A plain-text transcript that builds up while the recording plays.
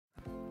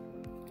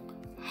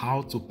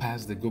How to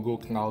pass the Google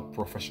Cloud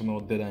Professional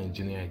Data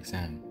Engineer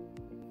exam.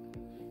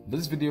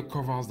 This video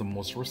covers the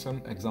most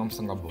recent exam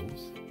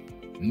syllabus.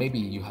 Maybe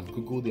you have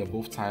Googled the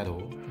above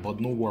title, but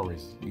no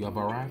worries, you have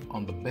arrived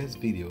on the best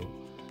video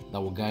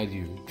that will guide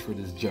you through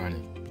this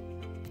journey.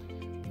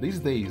 These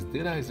days,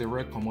 data is a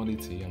rare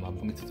commodity and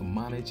ability to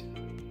manage.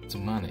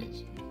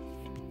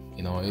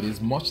 It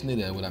is much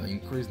needed with an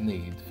increased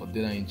need for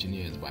data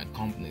engineers by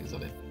companies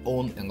that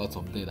own a lot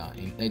of data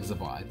in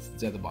Exabytes,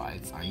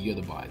 Zettabytes and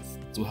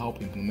Yottabytes to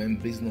help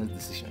implement business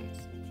decisions.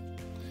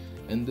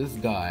 In this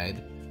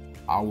guide,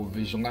 I will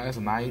visualize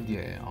an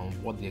idea on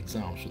what the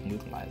exam should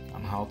look like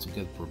and how to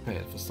get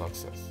prepared for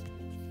success.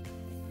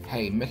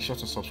 Hey, make sure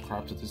to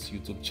subscribe to this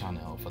YouTube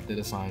channel for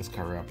data science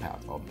career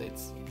path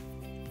updates.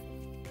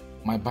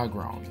 My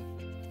background.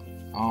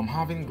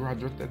 Having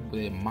graduated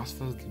with a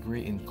master's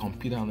degree in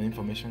computer and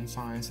information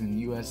science in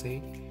the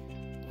USA,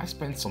 I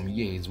spent some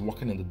years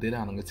working in the data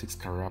analytics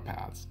career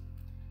path.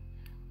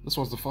 This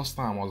was the first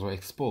time I was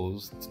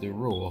exposed to the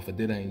role of a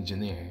data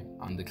engineer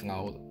and the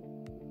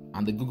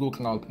Google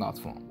Cloud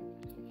platform.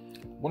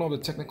 One of the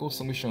technical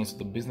solutions to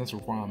the business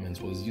requirements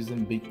was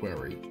using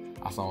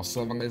BigQuery as our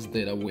serverless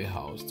data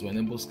warehouse to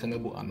enable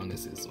scalable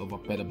analysis over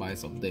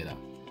petabytes of data,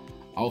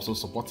 also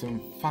supporting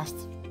fast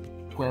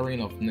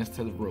querying of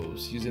nested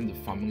rows using the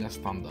familiar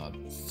standard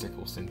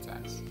SQL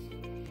syntax.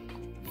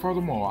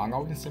 Furthermore,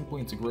 allowing simple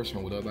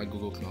integration with other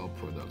Google Cloud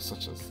products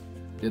such as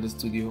Data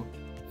Studio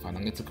for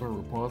analytical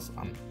reports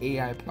and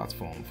AI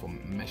platform for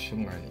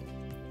machine learning.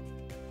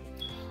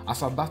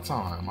 As at that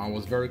time, I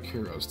was very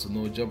curious to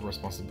know job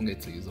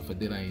responsibilities of a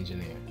data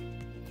engineer.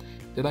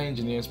 Data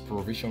engineers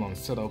provision and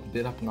set up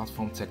data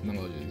platform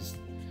technologies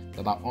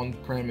that are on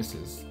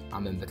premises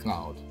and in the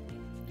cloud.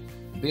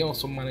 They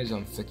also manage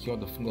and secure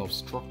the flow of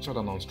structured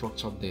and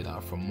unstructured data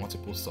from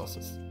multiple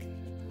sources.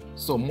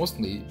 So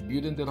mostly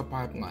building data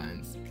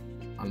pipelines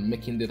and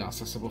making data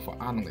accessible for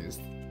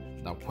analysts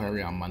that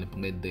query and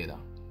manipulate data.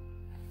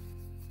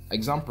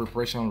 Exam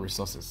preparation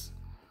resources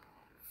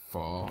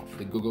for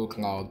the Google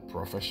Cloud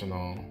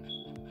Professional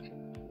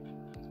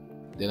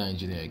Data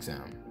Engineer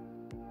exam.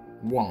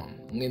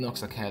 1.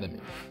 Linux Academy.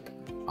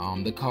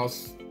 The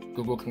course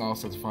Google Cloud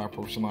Certified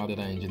Professional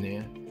Data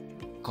Engineer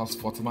costs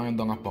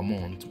 $49 per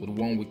month with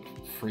 1 week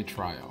free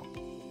trial.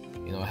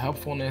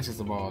 Helpfulness is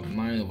about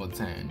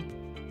 9/10.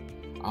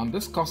 And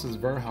this course is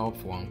very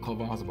helpful and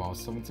covers about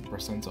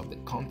 70% of the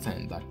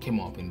content that came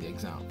up in the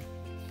exam.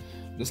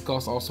 This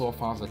course also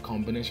offers a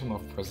combination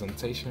of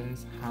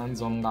presentations,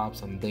 hands-on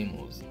labs, and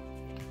demos.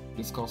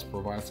 This course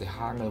provides a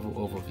high-level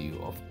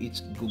overview of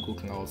each Google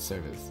Cloud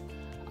service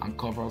and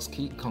covers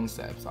key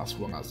concepts as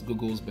well as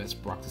Google's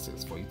best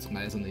practices for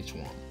utilizing each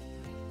one.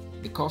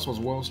 The course was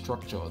well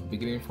structured,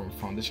 beginning from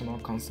foundational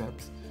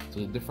concepts to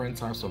the different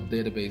types of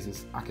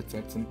databases,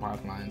 architecting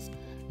pipelines,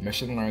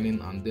 machine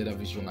learning, and data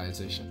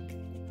visualization.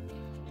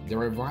 There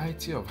are a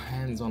variety of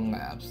hands-on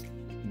labs,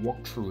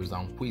 walkthroughs,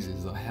 and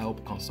quizzes that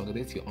help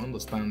consolidate your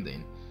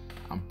understanding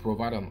and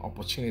provide an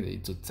opportunity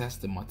to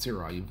test the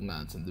material you've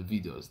learned in the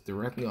videos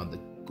directly on the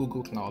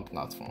Google Cloud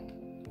platform.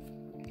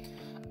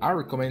 I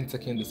recommend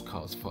taking this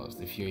course first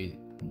if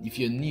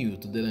you're new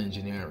to data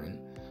engineering,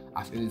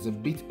 as it is a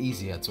bit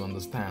easier to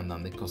understand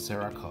than the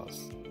Coursera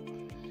course.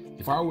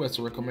 If I were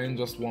to recommend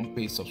just one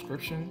paid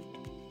subscription,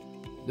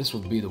 this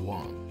would be the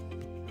one.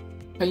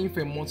 Paying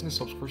for a monthly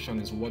subscription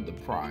is worth the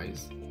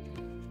price.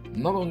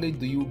 Not only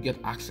do you get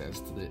access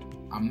to the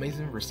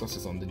amazing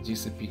resources on the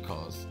GCP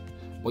course,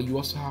 but you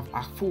also have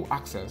full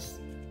access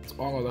to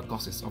all other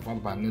courses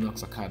offered by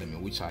Linux Academy,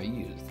 which I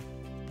used.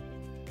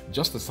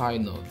 Just a side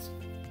note,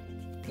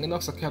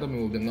 Linux Academy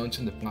will be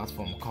launching the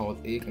platform called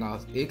A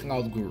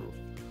Cloud Guru,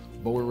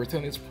 but will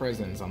retain its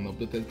presence and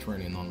updated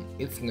training on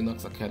its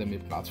Linux Academy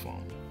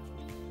platform.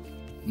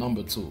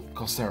 Number 2,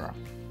 Coursera.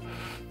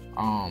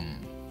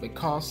 The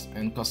course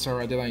in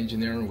Coursera Data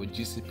Engineering with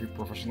GCP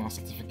Professional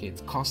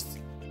Certificate costs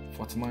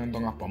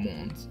 $49 per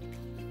month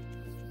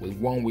with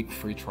 1 week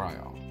free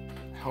trial.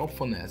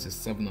 Helpfulness is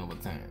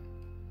 7/10.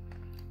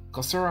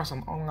 Coursera as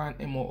an online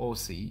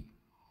MOOC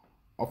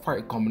offer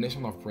a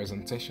combination of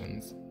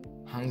presentations,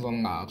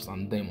 hands-on labs,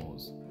 and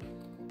demos.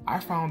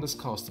 I found this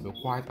course to be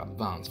quite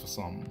advanced for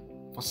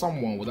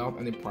someone without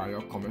any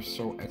prior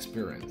commercial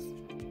experience.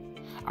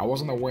 I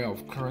wasn't aware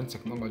of current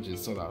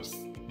technologies such as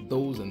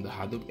those in the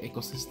Hadoop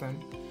ecosystem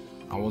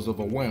and was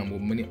overwhelmed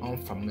with many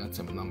unfamiliar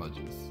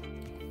terminologies.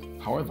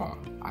 However,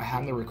 I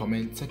highly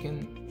recommend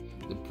taking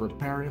the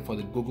Preparing for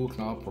the Google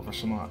Cloud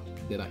Professional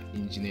Data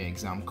Engineer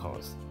exam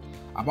course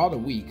about a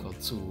week or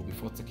two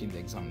before taking the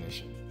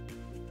examination.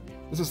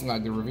 This is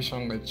like the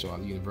revision lecture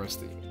at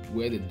university,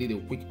 where they did a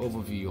quick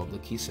overview of the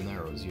key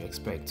scenarios you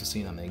expect to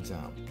see in an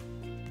exam.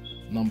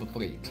 Number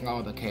 3,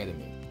 Cloud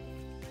Academy.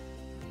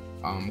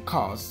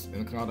 Course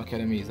in Cloud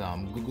Academy is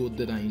Google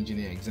Data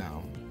Engineer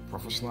exam,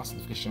 professional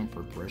certification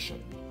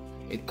preparation.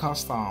 It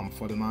costs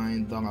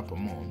 $49 per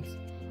month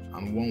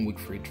and 1 week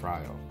free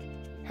trial.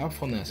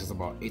 Helpfulness is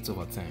about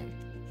 8/10.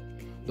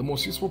 The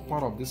most useful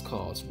part of this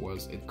course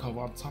was it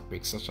covered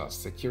topics such as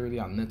security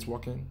and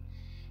networking,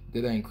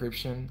 data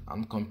encryption,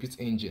 and compute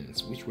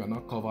engines, which were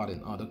not covered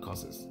in other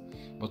courses,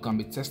 but can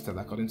be tested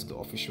according to the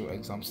official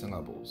exam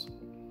syllabus.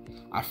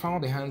 I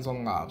found the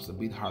hands-on labs a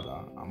bit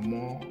harder and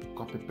more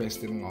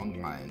copy-pasting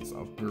long lines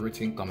of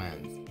pre-written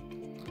commands.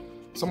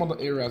 Some of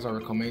the areas I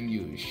recommend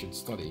you should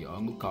study or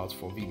look out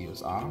for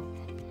videos are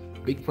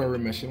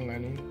BigQuery machine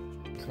learning,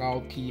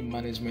 cloud key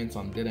management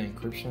and data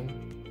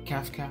encryption,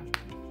 Kafka,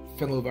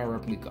 failover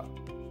replica.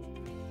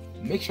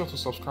 Make sure to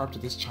subscribe to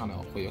this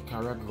channel for your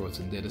career growth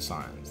in data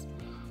science.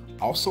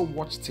 Also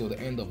watch till the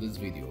end of this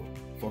video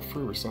for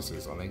free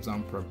resources on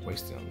exam prep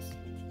questions.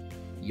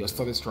 Your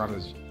study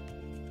strategy.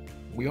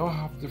 We all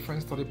have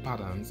different study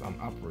patterns and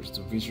approach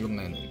to visual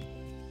learning.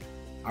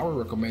 I would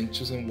recommend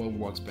choosing what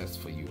works best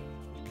for you.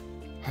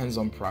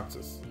 Hands-on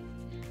practice.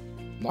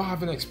 Not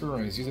having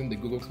experience using the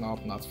Google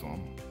Cloud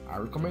platform, I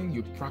recommend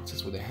you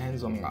practice with the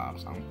hands-on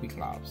labs and quick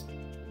labs.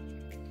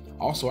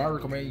 Also, I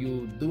recommend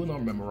you do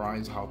not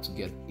memorize how to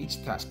get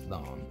each task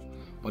done,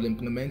 but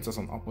implement as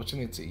an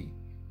opportunity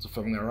to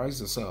familiarize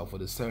yourself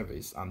with the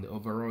service and the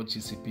overall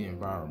GCP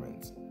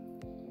environment.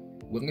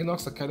 With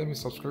Linux Academy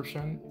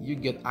subscription, you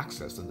get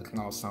access to the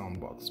Cloud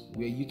Sandbox,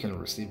 where you can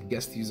receive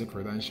guest user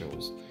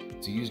credentials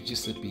to use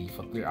GCP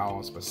for 3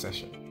 hours per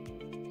session.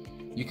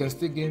 You can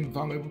still gain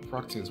valuable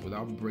practice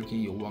without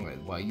breaking your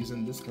wallet by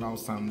using this Cloud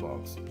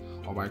Sandbox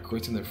or by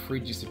creating a free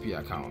GCP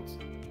account,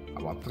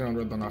 about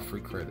 $300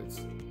 free credits,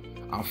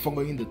 and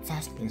following the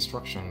task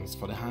instructions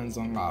for the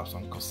hands-on labs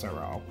on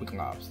Coursera or Quick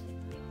Labs.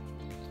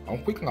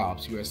 On Quick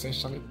Labs, you are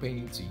essentially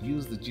paying to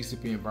use the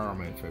GCP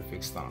environment for a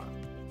fixed time.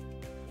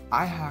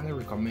 I highly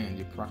recommend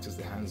you practice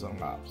the hands-on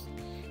labs.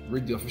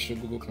 Read the official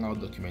Google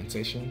Cloud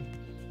documentation,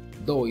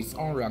 though it's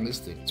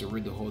unrealistic to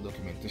read the whole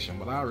documentation,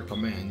 but I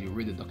recommend you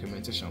read the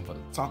documentation for the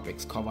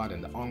topics covered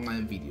in the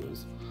online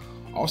videos.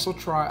 Also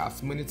try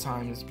as many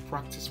times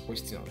practice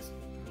questions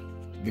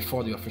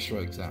before the official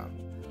exam.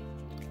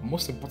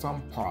 Most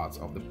important part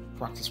of the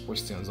practice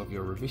questions of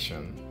your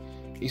revision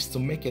is to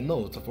make a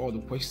note of all the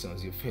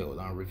questions you failed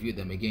and review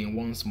them again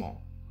once more.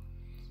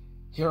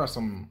 Here are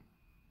some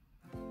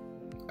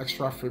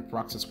extra free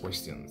practice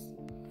questions.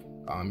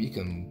 You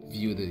can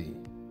view the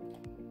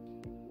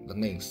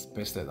links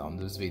pasted on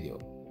this video.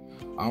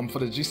 For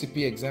the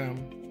GCP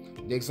exam,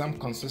 the exam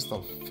consists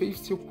of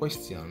 50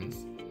 questions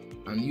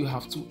and you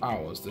have 2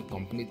 hours to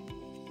complete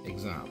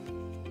exam.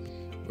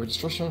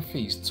 Registration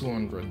fee is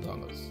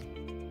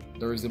 $200.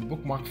 There is a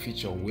bookmark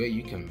feature where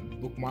you can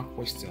bookmark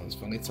questions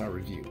for later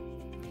review.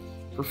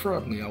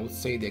 Preferably, I would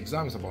say the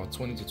exam is about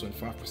 20 to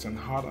 25%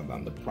 harder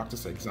than the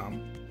practice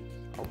exam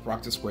or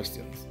practice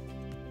questions.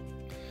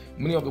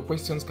 Many of the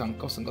questions can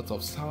cause a lot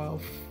of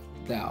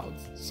self-doubt,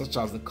 such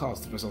as the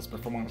cost versus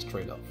performance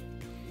trade-off.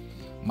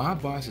 My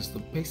advice is to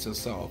pace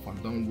yourself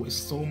and don't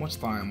waste so much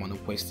time on the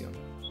question.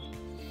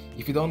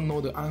 If you don't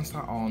know the answer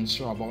or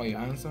unsure about your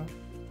answer,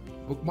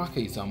 bookmark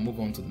it and move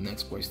on to the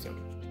next question.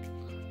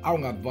 I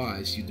would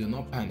advise you do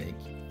not panic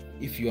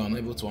if you are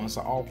unable to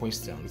answer all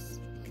questions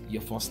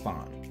your first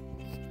time.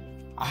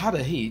 I had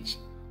a hitch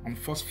on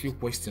first few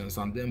questions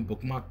and then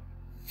bookmarked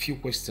few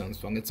questions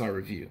for later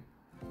review.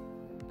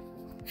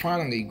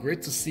 Finally,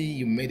 great to see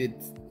you made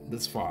it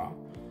this far.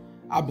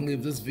 I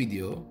believe this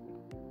video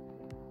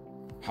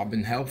have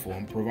been helpful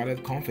and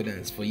provided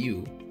confidence for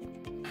you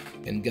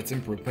in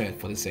getting prepared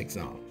for this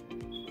exam.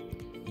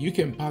 You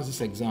can pass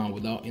this exam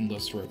without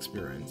industry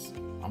experience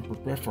and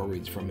prepare for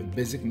it from a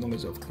basic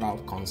knowledge of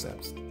cloud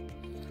concepts.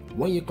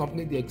 When you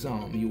complete the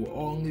exam, you will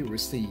only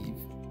receive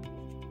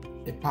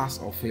a pass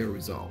or fail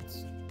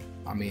results.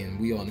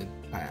 We only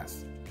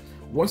pass.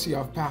 Once you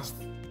have passed,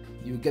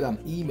 you get an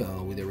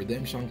email with a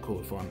redemption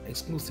code for an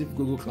exclusive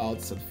Google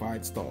Cloud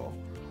certified store,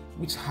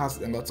 which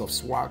has a lot of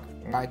swag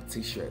like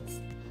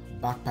t-shirts,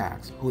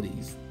 backpacks,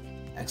 hoodies,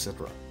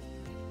 etc.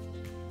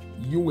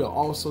 You will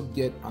also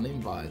get an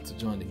invite to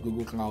join the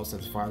Google Cloud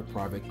certified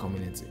private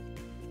community.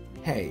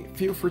 Hey,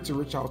 feel free to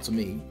reach out to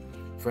me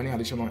for any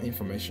additional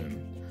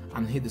information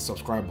and hit the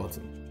subscribe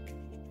button.